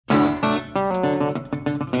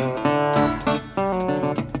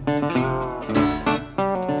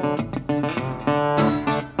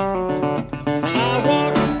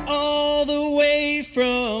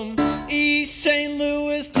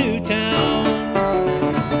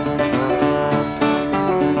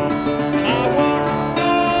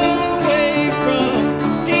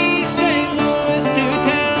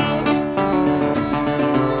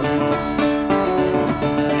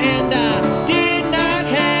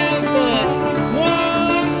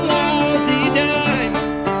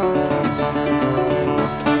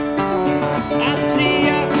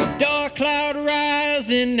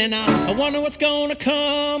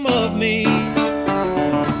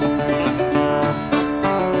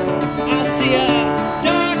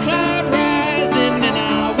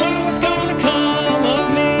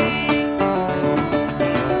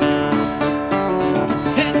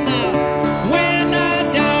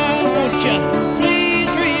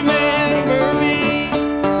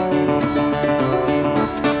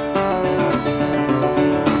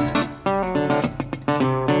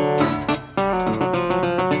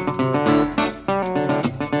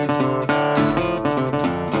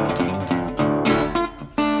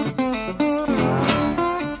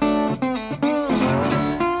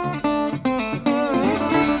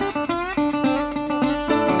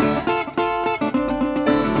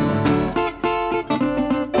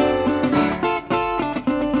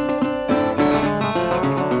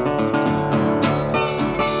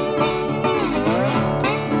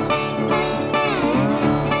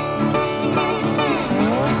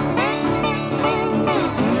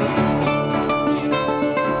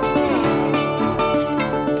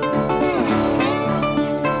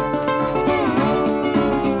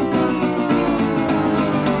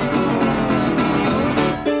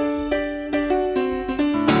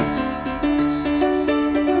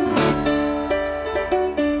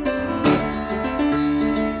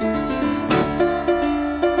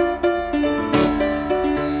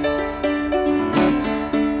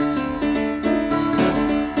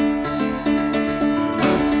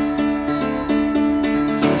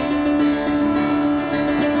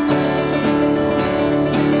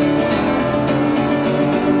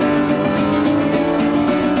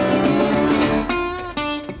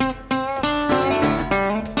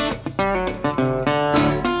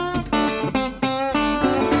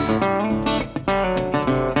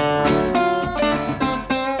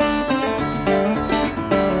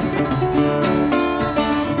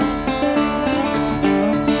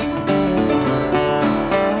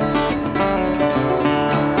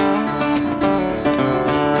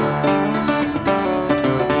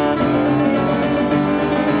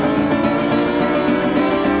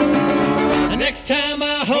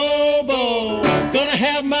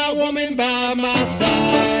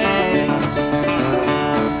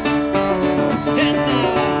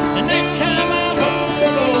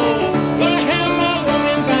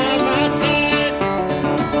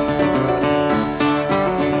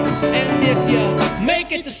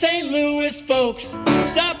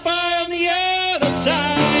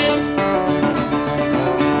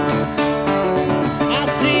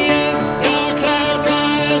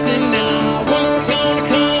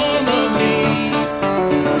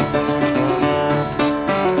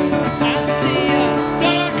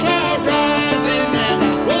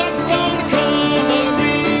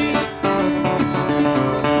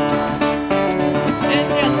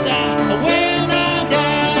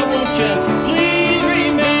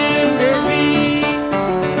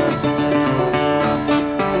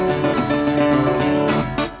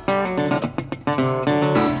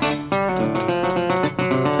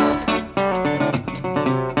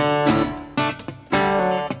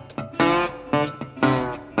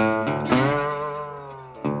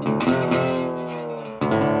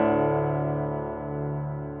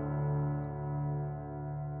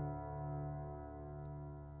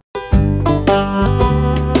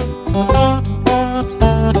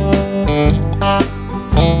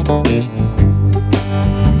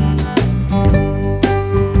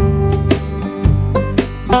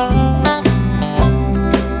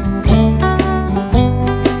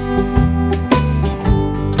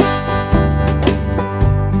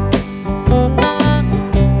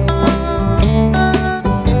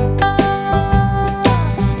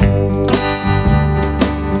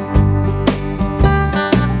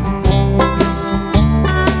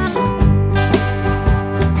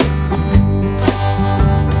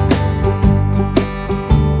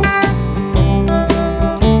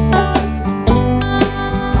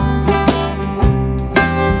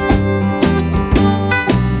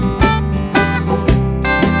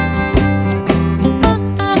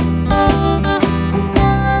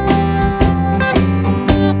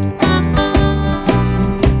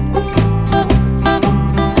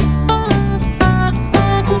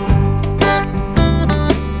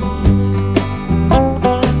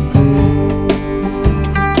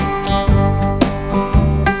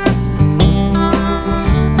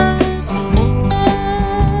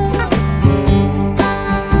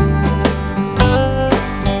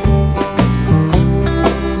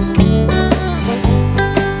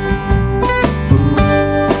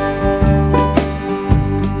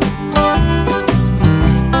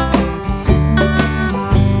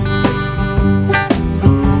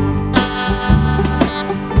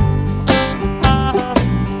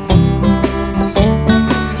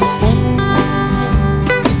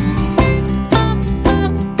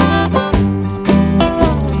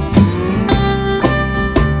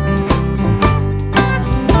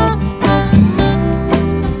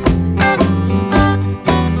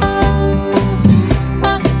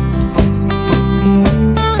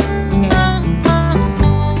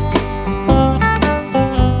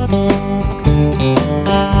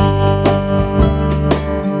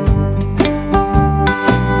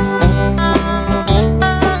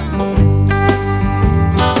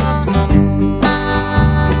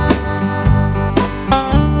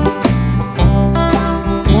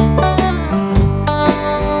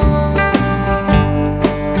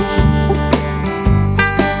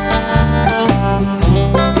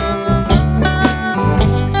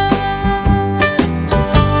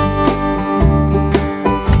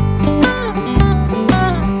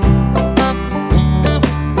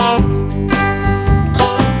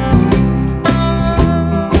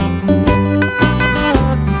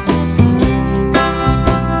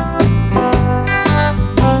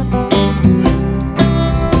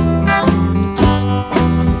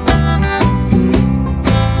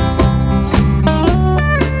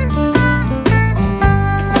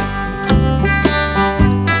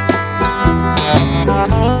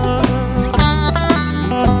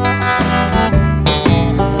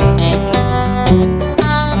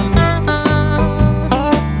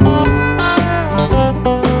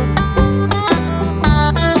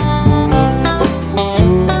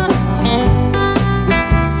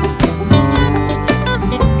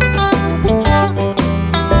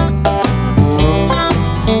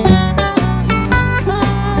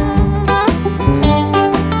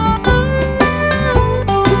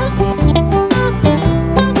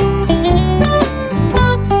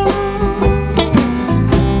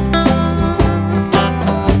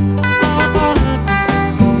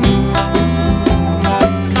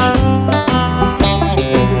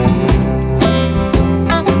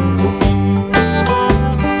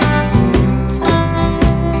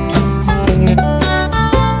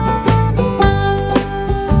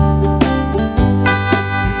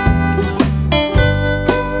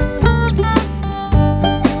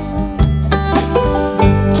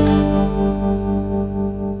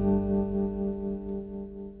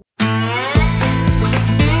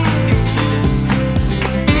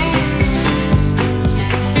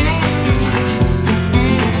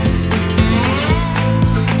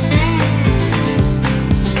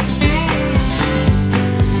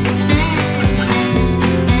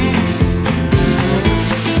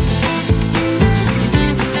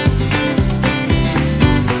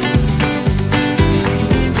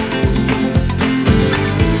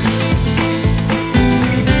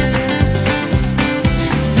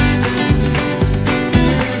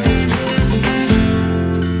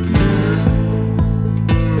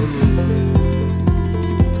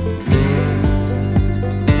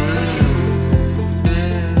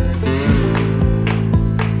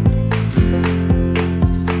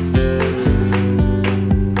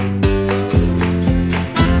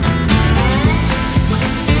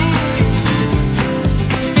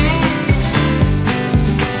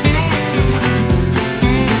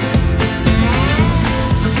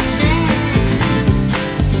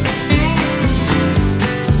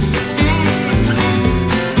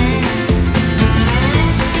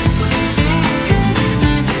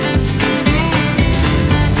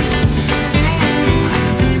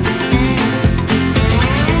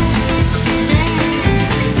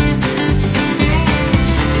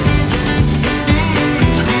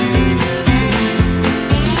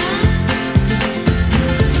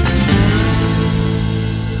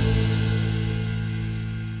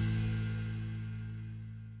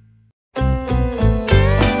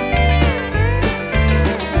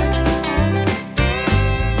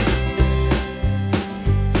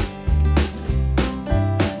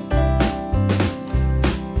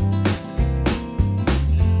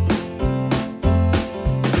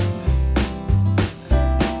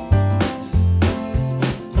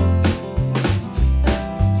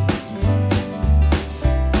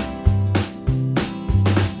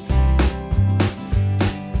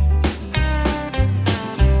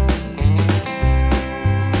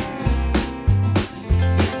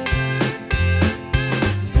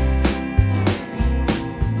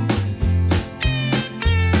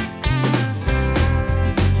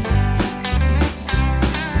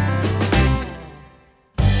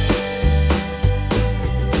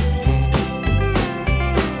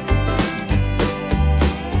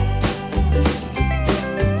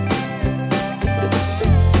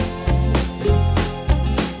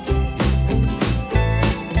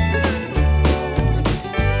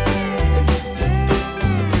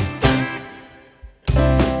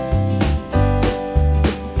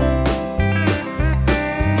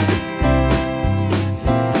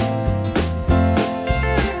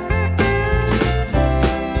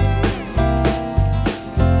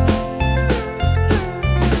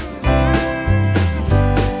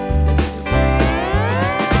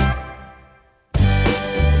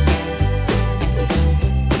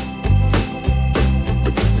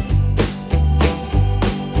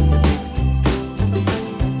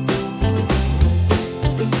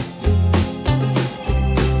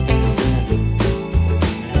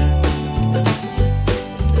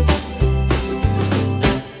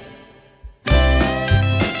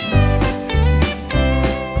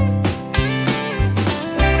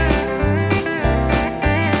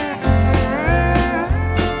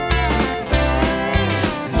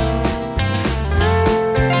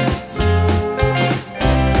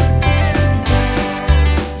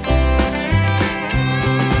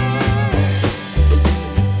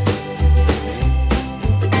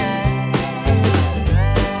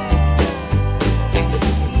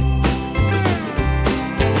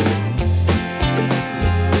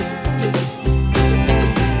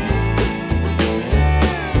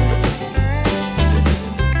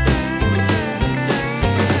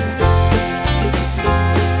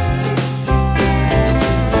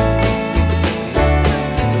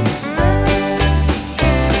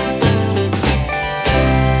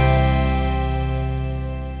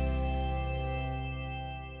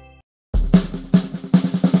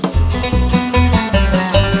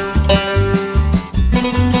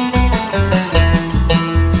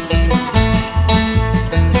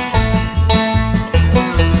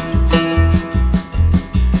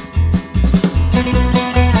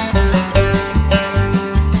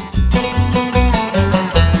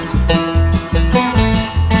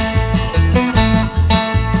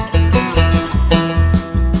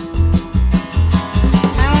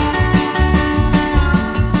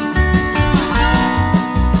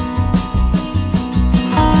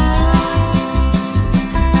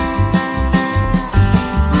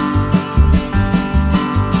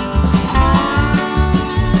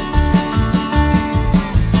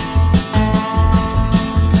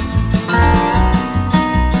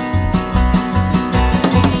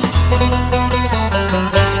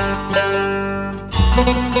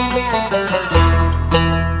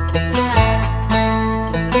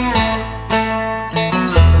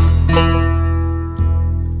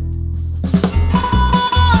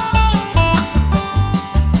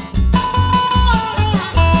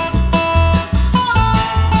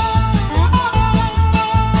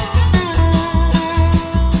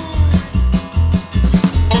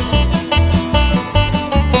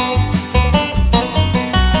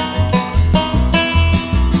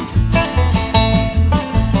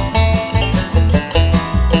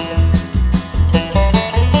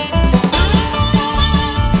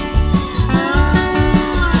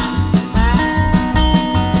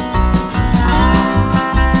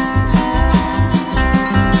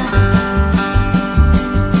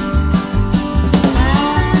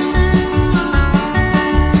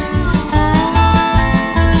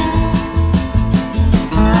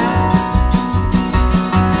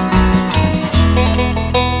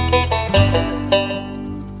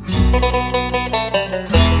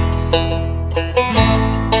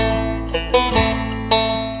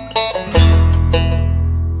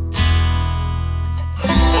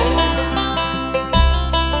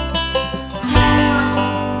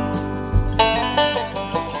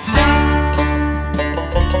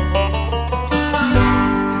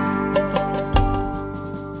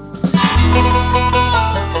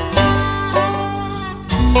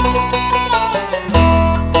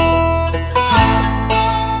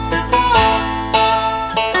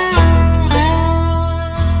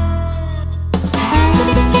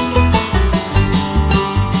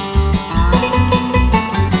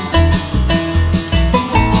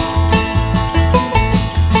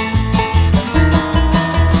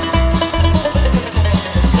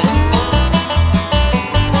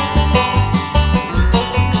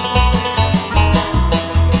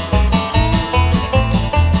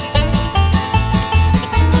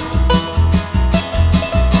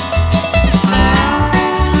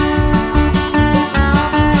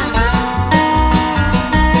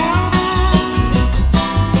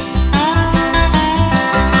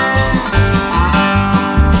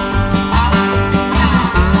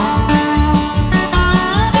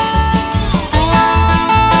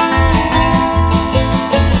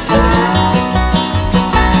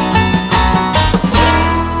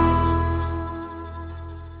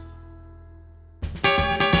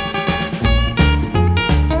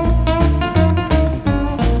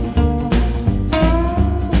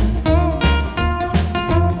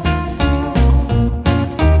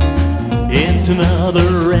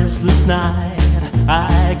restless night.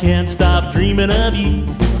 I can't stop dreaming of you.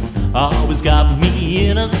 Always got me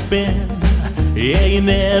in a spin. Yeah, you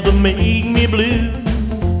never make me blue.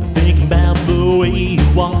 Thinking about the way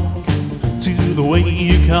you walk, to the way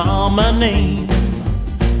you call my name.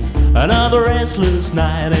 Another restless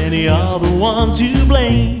night, any other one to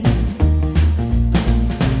blame.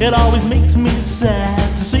 It always makes me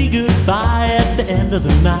sad to say goodbye at the end of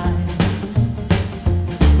the night.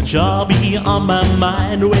 But you'll be on my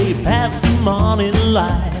mind way past the morning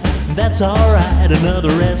light. That's alright, another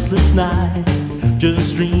restless night,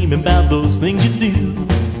 just dreaming about those things you do.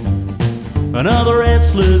 Another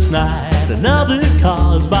restless night, another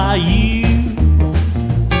caused by you.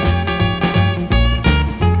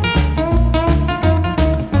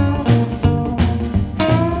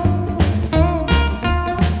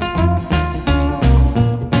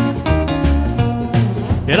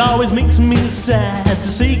 It always makes me sad to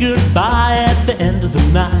say goodbye at the end of the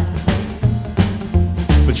night.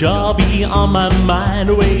 But you'll be on my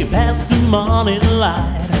mind way past the morning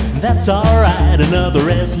light. That's alright, another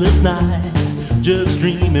restless night, just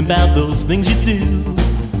dreaming about those things you do.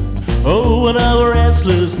 Oh, another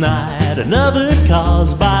restless night, another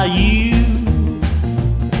caused by you.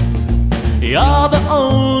 You're the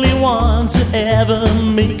only one to ever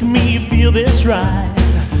make me feel this right.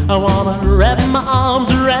 I wanna wrap my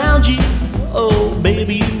arms around you. Oh,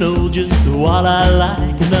 baby, you know just what I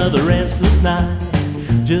like. Another restless night,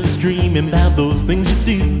 just dreaming about those things you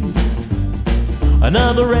do.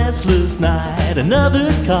 Another restless night,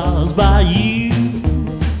 another caused by you.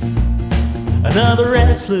 Another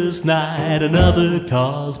restless night, another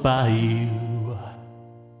caused by you.